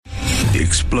the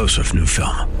explosive new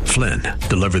film, Flynn,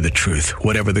 Deliver the Truth,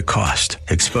 Whatever the Cost,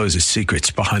 exposes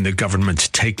secrets behind the government's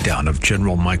takedown of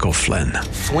General Michael Flynn.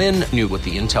 Flynn knew what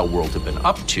the intel world had been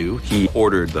up to. He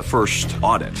ordered the first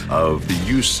audit of the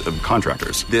use of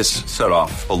contractors. This set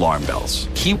off alarm bells.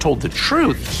 He told the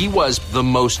truth. He was the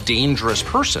most dangerous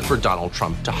person for Donald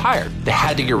Trump to hire. They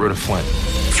had to get rid of Flynn.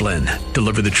 Flynn,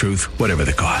 Deliver the Truth, Whatever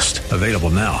the Cost. Available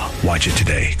now. Watch it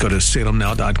today. Go to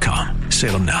salemnow.com.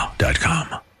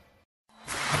 salemnow.com.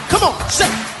 Come on, say,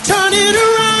 turn it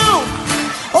around.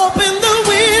 Open the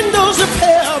windows of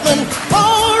heaven.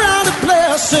 Pour out a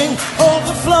blessing,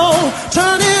 overflow.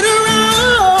 Turn it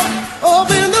around.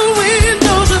 Open the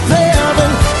windows of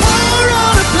heaven. Pour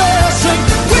out a blessing.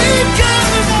 We've got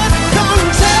what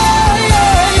comes.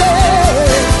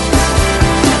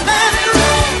 Let it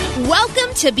rain.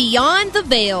 Welcome to Beyond the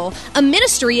Veil, a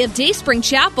ministry of Dayspring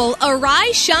Chapel.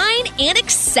 Arise, shine, and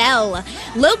excel.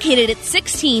 Located at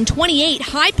 1628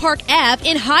 Hyde Park Ave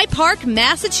in Hyde Park,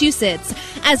 Massachusetts.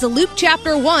 As Luke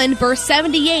chapter 1, verse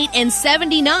 78 and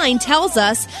 79 tells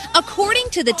us, according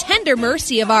to the tender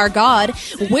mercy of our God,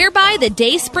 whereby the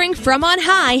dayspring from on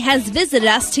high has visited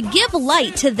us to give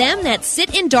light to them that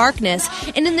sit in darkness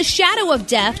and in the shadow of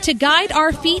death, to guide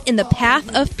our feet in the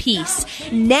path of peace.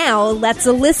 Now, let's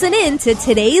listen in to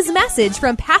today's message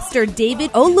from Pastor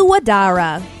David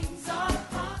Oluwadara.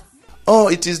 Oh,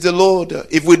 it is the Lord.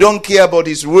 If we don't care about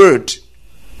His word,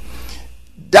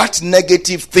 that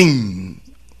negative thing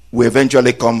will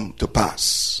eventually come to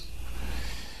pass.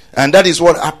 And that is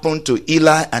what happened to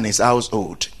Eli and his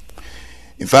household.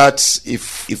 In fact,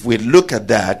 if we look at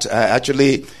that,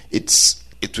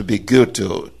 it would be good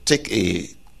to take a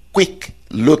quick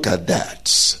look at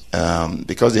that,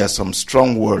 because there are some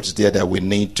strong words there that we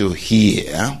need to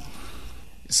hear.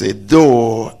 It says,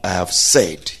 though I have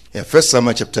said, 1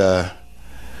 Samuel chapter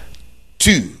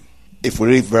 2, if we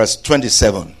read verse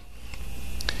 27.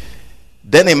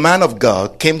 Then a man of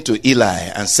God came to Eli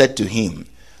and said to him,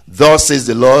 thus says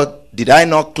the Lord, did I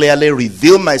not clearly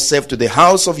reveal myself to the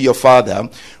house of your father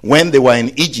when they were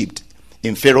in Egypt,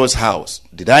 in Pharaoh's house?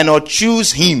 Did I not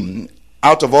choose him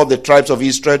out of all the tribes of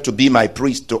Israel to be my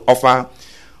priest, to offer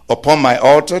upon my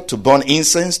altar, to burn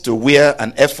incense, to wear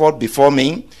an ephod before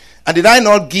me? And did I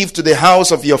not give to the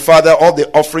house of your father all the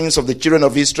offerings of the children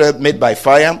of Israel made by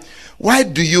fire? Why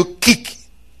do you kick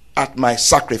at my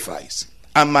sacrifice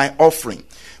and my offering,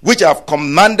 which I have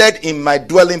commanded in my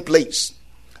dwelling place,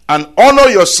 and honor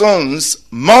your sons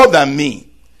more than me,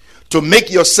 to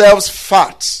make yourselves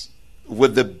fat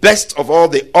with the best of all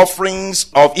the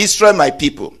offerings of Israel my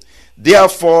people?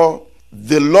 Therefore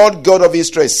the Lord God of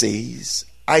Israel says,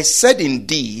 I said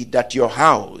indeed that your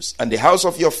house and the house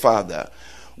of your father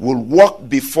will walk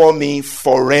before me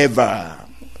forever.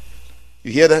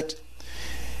 You hear that?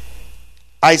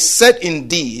 I said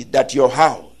indeed that your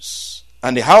house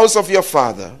and the house of your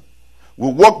father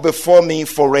will walk before me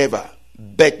forever.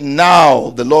 But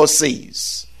now the Lord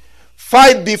says,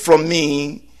 far be from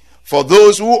me, for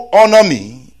those who honor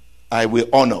me I will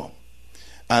honor,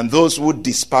 and those who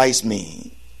despise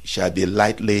me shall be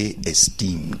lightly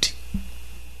esteemed.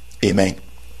 Amen.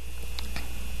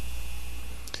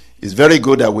 It's very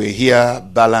good that we hear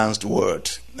balanced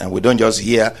word, and we don't just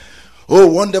hear, oh,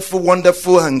 wonderful,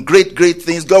 wonderful, and great, great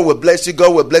things. God will bless you.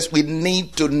 God will bless. We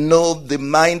need to know the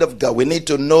mind of God. We need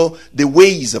to know the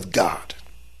ways of God.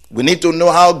 We need to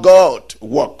know how God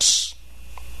works.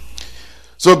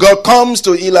 So God comes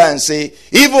to Eli and say,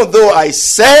 even though I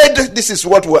said this is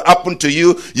what will happen to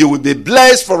you, you will be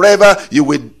blessed forever, you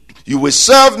will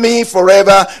serve me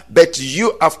forever, but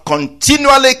you have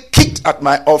continually kicked at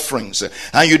my offerings,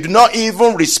 and you do not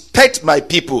even respect my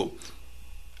people,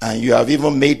 and you have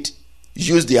even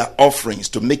use their offerings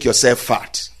to make yourself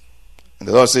fat. And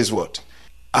the Lord says what?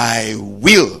 I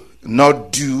will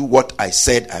not do what I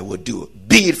said I would do.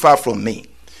 Be it far from me.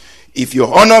 If you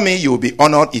honor me, you will be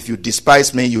honored. If you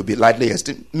despise me, you will be lightly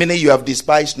esteemed. Meaning you have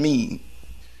despised me.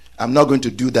 I'm not going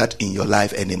to do that in your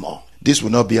life anymore. This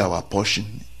will not be our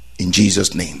portion in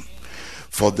Jesus' name.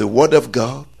 For the word of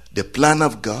God, the plan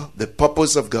of God, the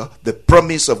purpose of God, the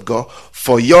promise of God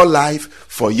for your life,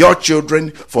 for your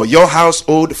children, for your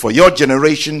household, for your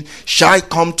generation shall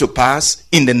come to pass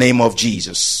in the name of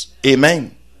Jesus.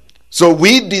 Amen. So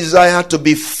we desire to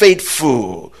be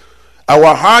faithful.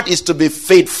 Our heart is to be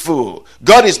faithful.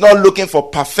 God is not looking for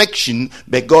perfection,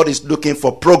 but God is looking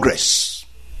for progress.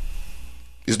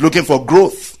 He's looking for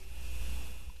growth.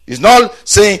 He's not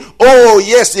saying, oh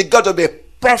yes, you got to be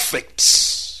perfect.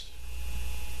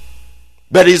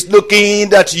 But he's looking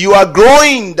that you are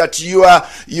growing, that you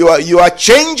are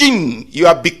changing, you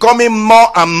are becoming more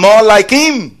and more like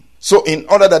him. So in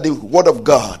order that the word of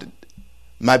God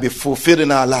might be fulfilled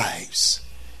in our lives,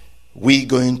 we're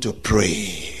going to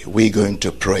pray. We're going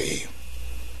to pray.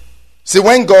 See,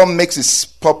 when God makes his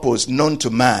purpose known to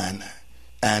man,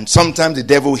 and sometimes the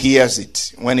devil hears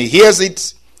it. When he hears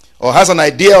it or has an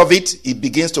idea of it, he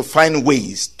begins to find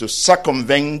ways to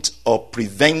circumvent or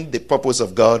prevent the purpose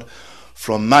of God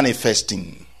from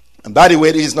manifesting. And by the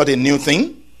way, this is not a new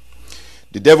thing.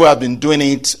 The devil has been doing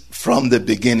it from the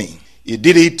beginning. He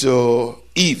did it to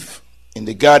Eve in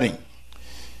the garden.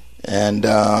 And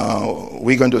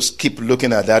we're going to keep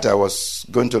looking at that. I was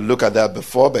going to look at that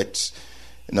before, but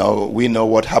we know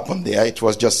what happened there. It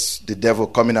was just the devil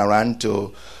coming around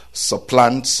to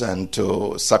supplant and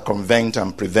to circumvent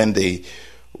and prevent the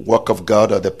work of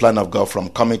God or the plan of God from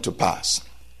coming to pass.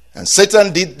 And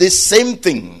Satan did the same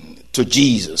thing to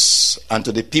Jesus and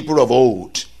to the people of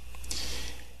old.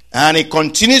 And he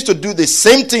continues to do the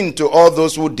same thing to all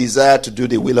those who desire to do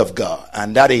the will of God.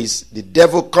 And that is the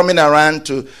devil coming around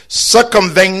to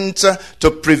circumvent,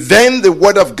 to prevent the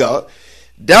word of God.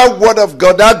 That word of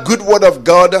God, that good word of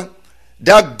God,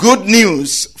 that good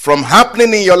news from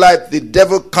happening in your life, the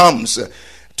devil comes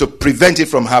to prevent it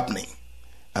from happening.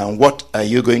 And what are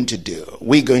you going to do?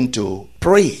 We're going to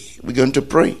pray. We're going to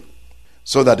pray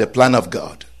so that the plan of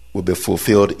God will be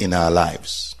fulfilled in our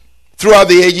lives. Throughout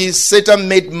the ages, Satan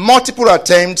made multiple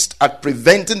attempts at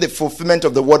preventing the fulfillment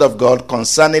of the word of God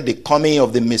concerning the coming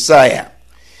of the Messiah.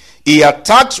 He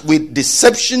attacked with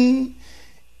deception,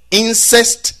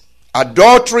 incest,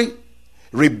 adultery,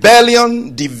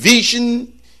 rebellion,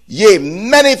 division, yea,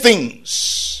 many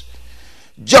things,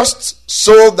 just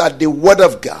so that the word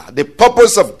of God, the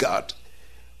purpose of God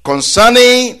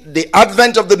concerning the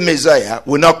advent of the Messiah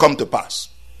will not come to pass.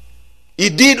 He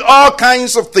did all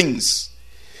kinds of things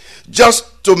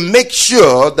just to make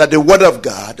sure that the word of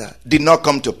God did not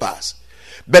come to pass.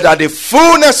 But at the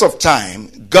fullness of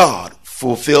time, God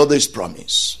fulfilled his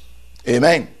promise.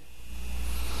 Amen.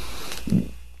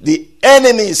 The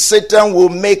enemy, Satan, will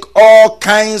make all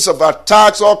kinds of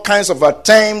attacks, all kinds of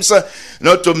attempts,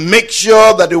 to make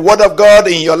sure that the word of God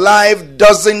in your life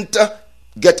doesn't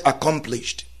get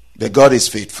accomplished. But God is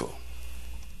faithful.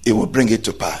 He will bring it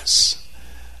to pass.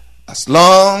 As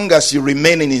long as you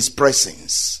remain in his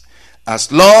presence,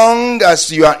 as long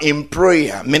as you are in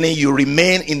prayer, meaning you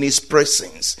remain in his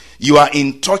presence, you are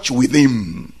in touch with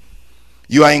him,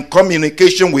 you are in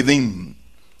communication with him,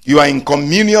 you are in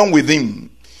communion with him,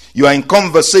 you are in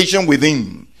conversation with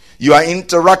him, you are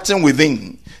interacting with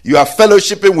him, you are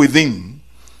fellowshipping with him,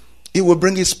 he will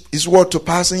bring his word to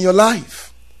pass in your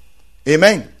life.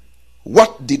 Amen.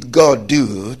 What did God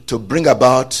do to bring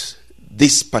about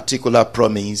this particular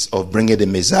promise of bringing the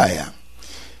Messiah?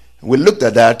 We looked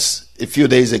at that a few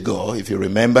days ago, if you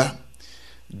remember.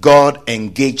 God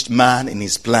engaged man in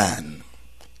his plan.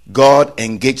 God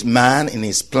engaged man in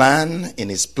his plan, in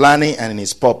his planning, and in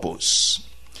his purpose.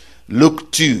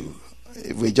 Luke 2,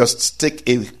 if we just take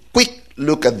a quick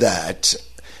look at that,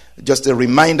 just a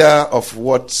reminder of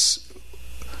what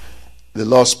the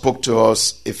Lord spoke to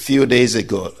us a few days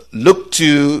ago. Luke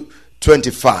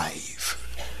 2:25.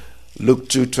 Luke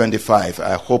 2:25.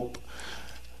 I hope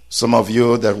some of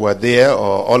you that were there,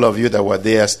 or all of you that were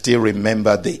there, still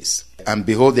remember this. And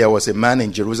behold, there was a man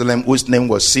in Jerusalem whose name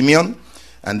was Simeon,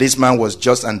 and this man was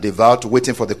just and devout,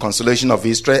 waiting for the consolation of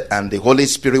Israel, and the Holy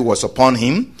Spirit was upon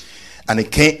him, and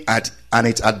it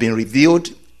had been revealed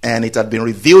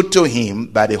to him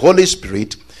by the Holy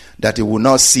Spirit that he would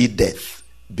not see death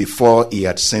before he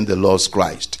had seen the Lord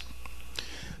Christ.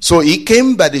 So he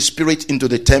came by the Spirit into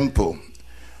the temple,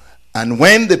 and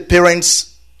when the parents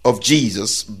of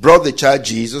Jesus brought the child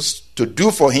Jesus to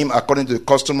do for him according to the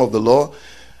custom of the law,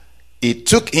 he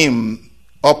took him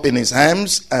up in his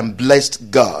arms and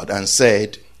blessed God and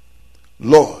said,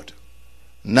 Lord,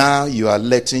 now you are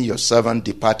letting your servant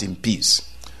depart in peace,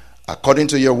 according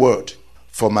to your word.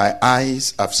 For my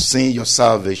eyes have seen your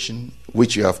salvation,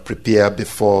 which you have prepared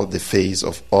before the face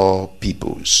of all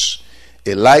peoples,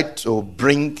 a light to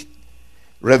bring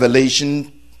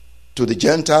revelation to the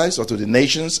Gentiles, or to the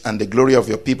nations, and the glory of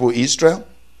your people Israel.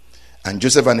 And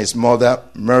Joseph and his mother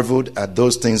marveled at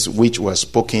those things which were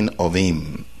spoken of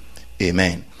him.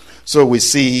 Amen. So we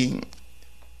see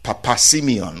Papa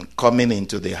Simeon coming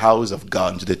into the house of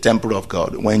God, into the temple of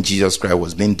God, when Jesus Christ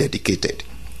was being dedicated.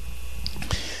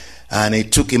 And he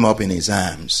took him up in his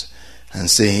arms and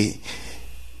said,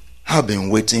 I've been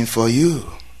waiting for you.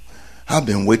 I've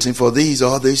been waiting for this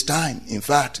all this time. In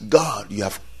fact, God, you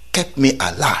have kept me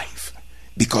alive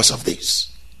because of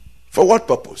this. For what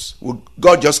purpose? Would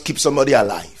God just keep somebody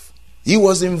alive? He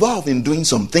was involved in doing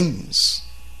some things.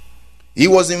 He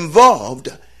was involved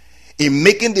in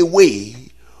making the way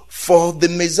for the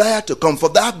Messiah to come, for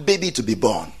that baby to be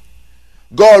born.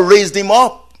 God raised him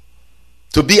up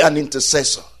to be an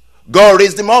intercessor. God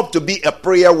raised him up to be a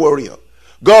prayer warrior.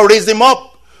 God raised him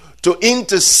up to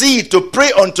intercede, to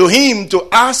pray unto him, to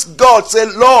ask God, say,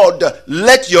 Lord,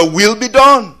 let your will be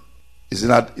done. Is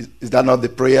that not the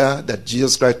prayer that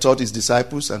Jesus Christ taught his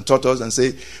disciples and taught us, and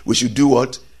say we should do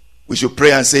what? We should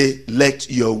pray and say, let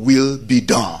your will be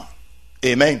done.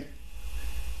 Amen.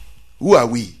 Who are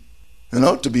we,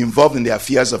 to be involved in the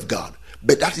affairs of God?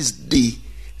 But that is the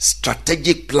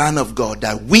strategic plan of God,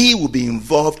 that we will be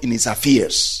involved in his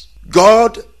affairs.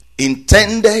 God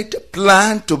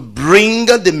planned to bring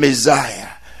the Messiah,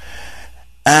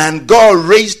 and God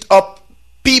raised up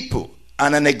people,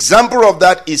 and an example of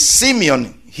that is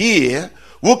Simeon here,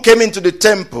 who came into the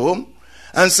temple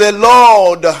and said,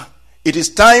 Lord, it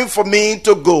is time for me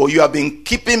to go. You have been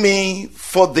keeping me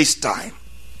for this time.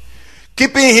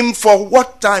 Keeping him for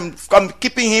what time?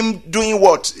 Keeping him doing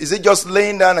what? Is it just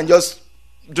laying down and just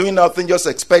doing nothing, just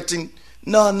expecting?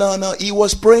 No. He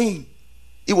was praying.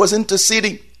 He was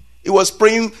interceding. He was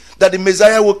praying that the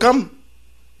Messiah will come.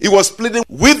 He was pleading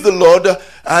with the Lord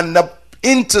and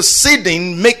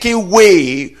interceding, making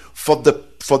way for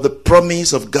the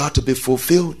promise of God to be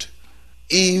fulfilled.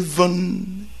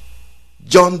 Even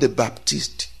John the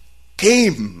Baptist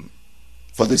came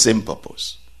for the same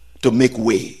purpose, to make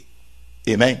way.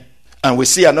 Amen. And we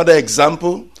see another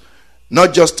example,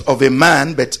 not just of a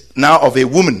man, but now of a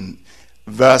woman.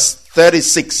 Verse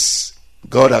 36.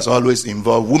 God has always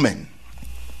involved women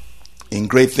in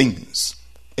great things.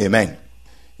 Amen.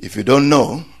 If you don't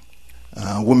know,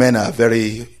 women are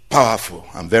very powerful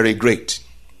and very great.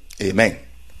 Amen.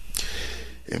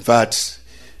 In fact,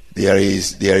 there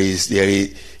is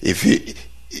if you,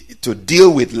 to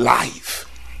deal with life,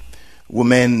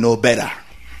 women know better.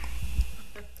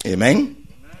 Amen.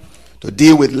 To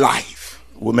deal with life,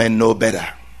 women know better.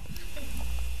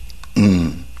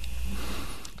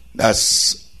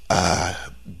 That's a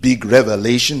big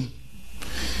revelation.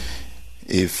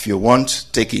 If you want,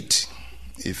 take it.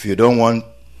 If you don't want,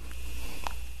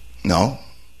 no,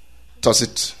 toss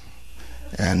it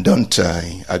and don't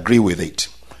agree with it.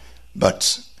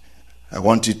 But I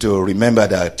want you to remember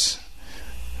that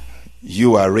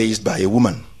you are raised by a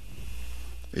woman.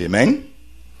 Amen.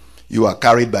 You are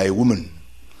carried by a woman.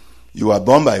 You are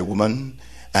born by a woman,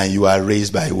 and you are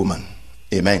raised by a woman.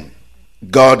 Amen.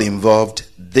 God involved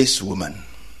this woman,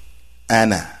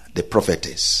 Anna, the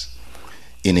prophetess,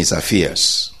 in his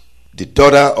affairs. The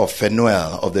daughter of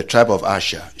Phanuel of the tribe of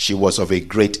Asher, she was of a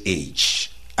great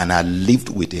age and had lived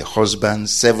with a husband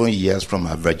 7 years from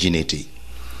her virginity.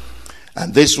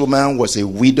 And this woman was a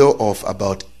widow of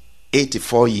about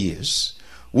 84 years,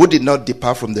 who did not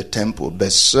depart from the temple,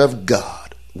 but served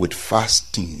God with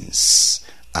fastings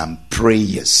and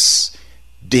prayers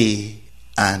day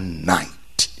and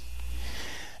night.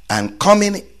 And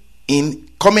coming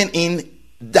in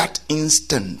that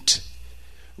instant,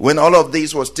 when all of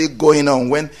this was still going on,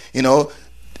 when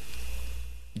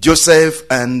Joseph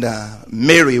and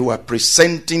Mary were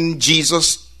presenting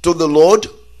Jesus to the Lord,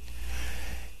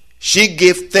 she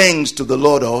gave thanks to the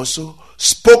Lord also,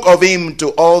 spoke of him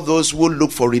to all those who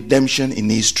look for redemption in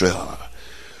Israel.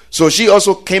 So she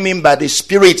also came in by the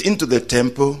Spirit into the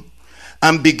temple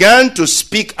and began to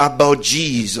speak about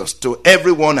Jesus to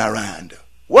everyone around.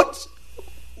 What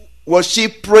was she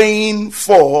praying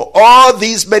for all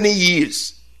these many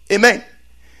years? Amen.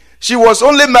 She was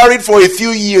only married for a few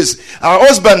years. Her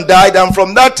husband died, and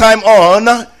from that time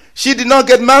on, she did not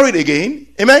get married again.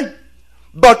 Amen.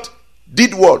 But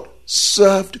did what?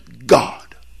 Served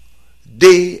God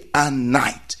day and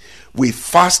night with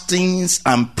fastings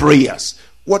and prayers.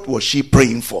 What was she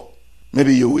praying for?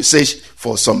 Maybe you will say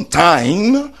for some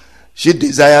time she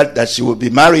desired that she would be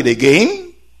married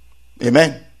again.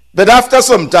 Amen. But after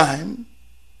some time,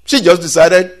 she just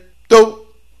decided to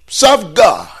serve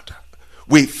God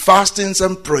with fastings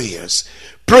and prayers.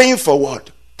 Praying for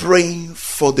what? Praying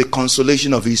for the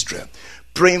consolation of Israel.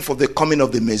 Praying for the coming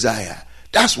of the Messiah.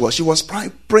 That's what she was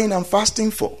praying and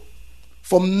fasting for.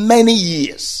 For many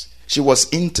years, she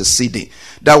was interceding.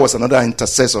 That was another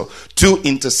intercessor.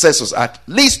 At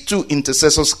least two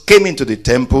intercessors came into the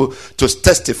temple to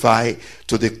testify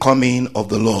to the coming of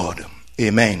the Lord.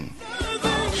 Amen.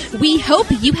 We hope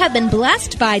you have been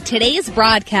blessed by today's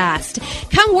broadcast.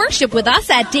 Come worship with us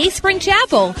at Dayspring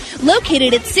Chapel,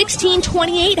 located at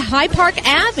 1628 High Park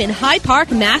Ave in High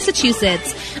Park,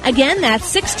 Massachusetts. Again,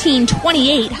 that's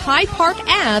 1628 High Park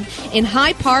Ave in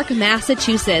High Park,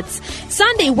 Massachusetts.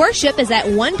 Sunday worship is at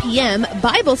 1 p.m.,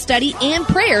 Bible study and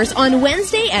prayers on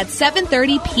Wednesday at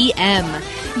 7:30 p.m.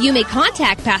 You may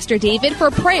contact Pastor David for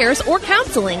prayers or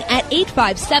counseling at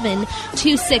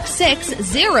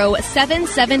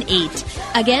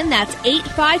 857-266-0778. Again, that's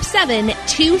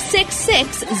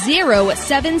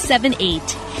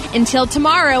 857-266-0778. Until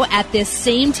tomorrow at this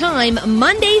same time,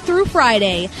 Monday through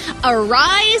Friday,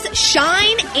 arise,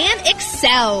 shine, and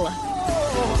excel.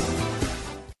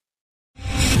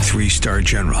 3-star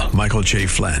General Michael J.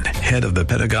 Flynn, head of the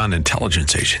Pentagon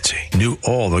Intelligence Agency, knew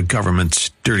all the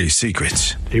government's dirty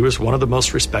secrets. He was one of the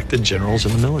most respected generals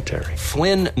in the military.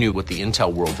 Flynn knew what the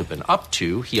intel world had been up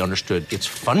to. He understood its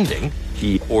funding.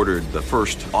 He ordered the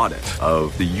first audit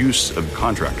of the use of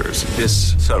contractors.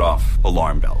 This set off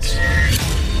alarm bells.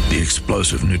 The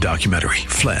explosive new documentary,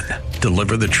 Flynn,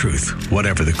 Deliver the Truth,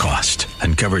 Whatever the Cost,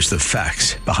 uncovers the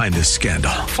facts behind this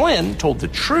scandal. Flynn told the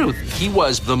truth. He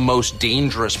was the most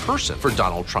dangerous person for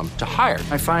Donald Trump to hire.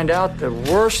 I find out the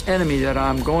worst enemy that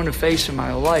I'm going to face in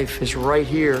my life is right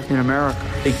here in America.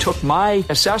 They took my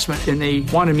assessment and they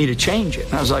wanted me to change it.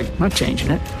 And I was like, I'm not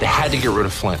changing it. They had to get rid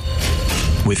of Flynn.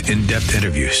 With in-depth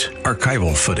interviews,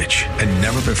 archival footage, and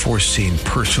never-before-seen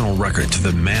personal records of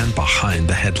the man behind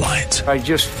the headlines. I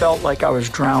just felt like I was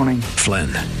drowning. Flynn,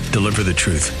 Deliver the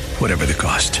Truth, Whatever the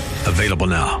Cost. Available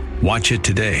now. Watch it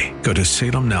today. Go to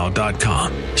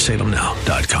salemnow.com.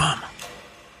 salemnow.com.